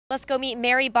Let's go meet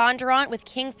Mary Bondurant with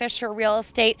Kingfisher Real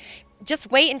Estate.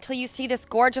 Just wait until you see this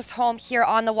gorgeous home here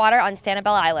on the water on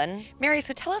Sanibel Island. Mary,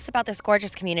 so tell us about this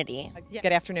gorgeous community.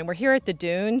 Good afternoon. We're here at the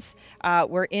Dunes.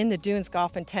 We're in the Dunes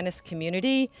Golf and Tennis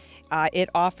community. It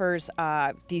offers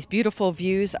these beautiful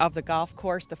views of the golf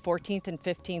course, the 14th and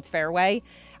 15th fairway,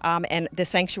 and the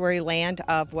sanctuary land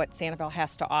of what Sanibel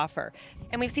has to offer.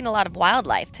 And we've seen a lot of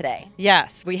wildlife today.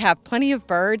 Yes, we have plenty of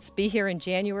birds. Be here in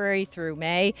January through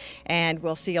May, and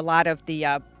we'll see a lot of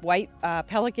the white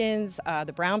pelicans,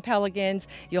 the brown pelicans.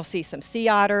 You'll see some sea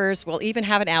otters. We'll even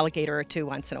have an alligator or two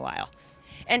once in a while.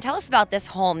 And tell us about this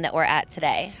home that we're at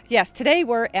today. Yes, today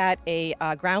we're at a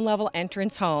ground level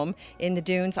entrance home in the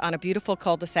Dunes on a beautiful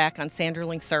cul-de-sac on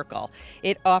Sanderling Circle.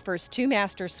 It offers 2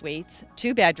 master suites,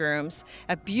 2 bedrooms,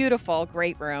 a beautiful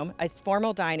great room, a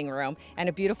formal dining room, and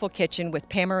a beautiful kitchen with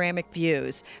panoramic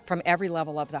views from every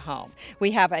level of the home.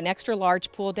 We have an extra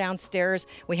large pool downstairs.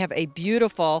 We have a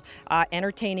beautiful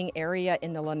entertaining area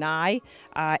in the lanai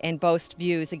and boast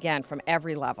views again from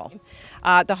every level.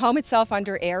 The home itself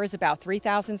under air is about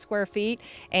 3,000 square feet,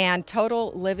 and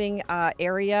total living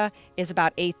area is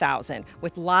about 8,000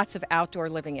 with lots of outdoor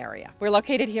living area. We're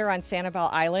located here on Sanibel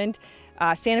Island.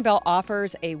 Sanibel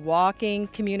offers a walking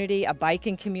community, a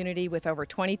biking community with over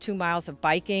 22 miles of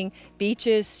biking,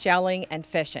 beaches, shelling, and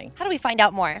fishing. How do we find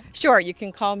out more? Sure, you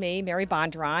can call me, Mary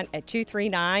Bondurant, at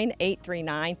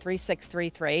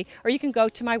 239-839-3633, or you can go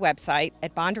to my website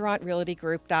at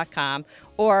bondurantrealtygroup.com,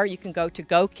 or you can go to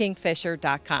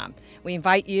gokingfisher.com. We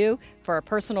invite you for a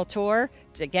personal tour.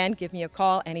 Again, give me a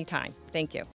call anytime. Thank you.